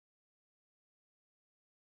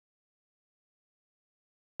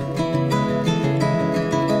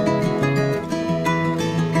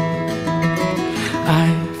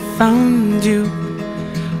found you,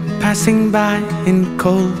 passing by in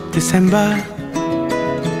cold December.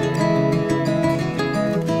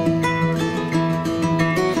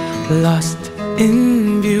 Lost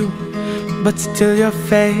in view, but still your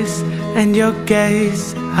face and your gaze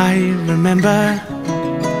I remember.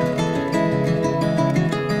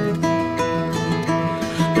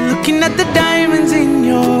 Looking at the diamonds in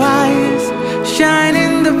your eyes, shine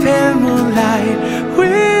in the pale moonlight.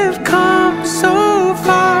 We've come so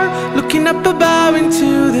far, looking up above into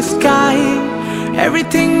the sky.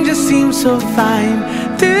 Everything just seems so fine.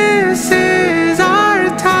 This is our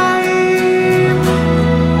time.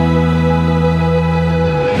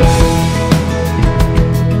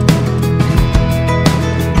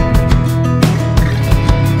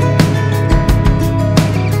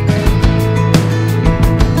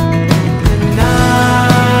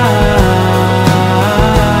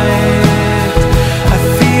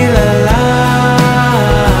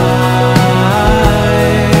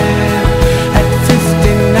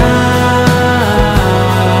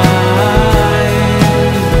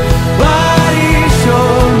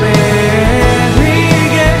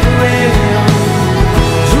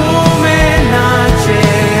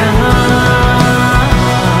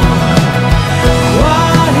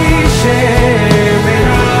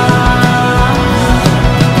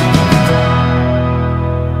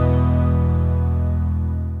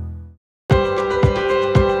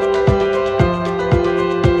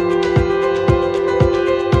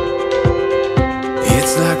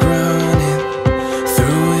 It's like running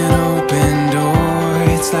through an open door.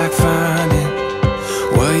 It's like finding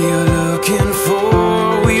what you're looking for.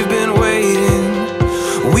 We've been waiting,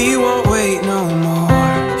 we won't wait no more.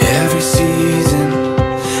 Every season,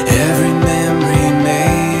 every memory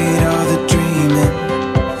made, all the dreaming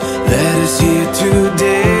led us here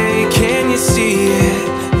today. Can you see it?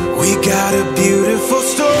 We got a beautiful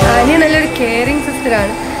story. Aniya nallor caring sister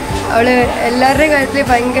aanu. അവള് എല്ലാവരുടെയും കാര്യത്തിൽ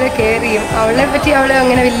ഭയങ്കര care ചെയ്യും. അവളെ പറ്റി അവൾ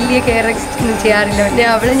അങ്ങനെ വലിയ കെയർ ഒന്നും ചെയ്യാറില്ല.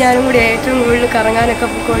 പിന്നെ ഞാനും കൂടി ഏറ്റവും കൂടുതൽ കറങ്ങാനൊക്കെ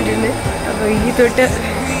പോയിക്കൊണ്ടിരുന്നു. അപ്പോൾ ഈ തൊട്ട്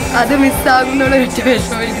അത് മിസ്സാകും എന്നുള്ള ഒറ്റ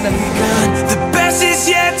വിഷമം എനിക്ക് തന്നെ.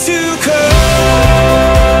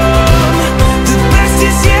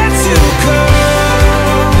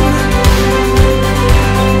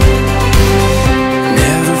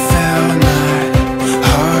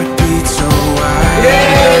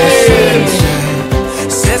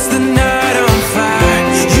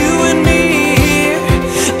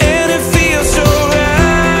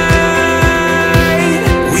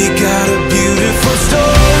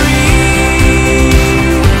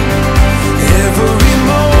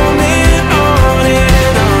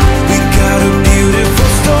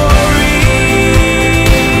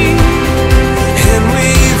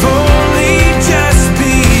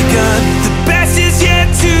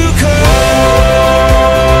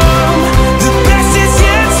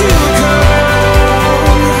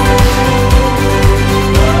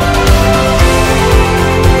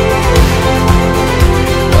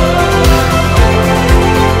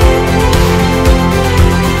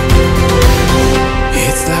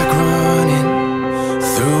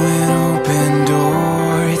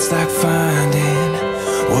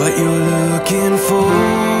 What you're looking for.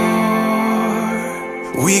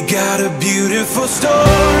 We got a beautiful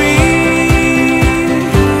story.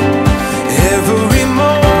 Every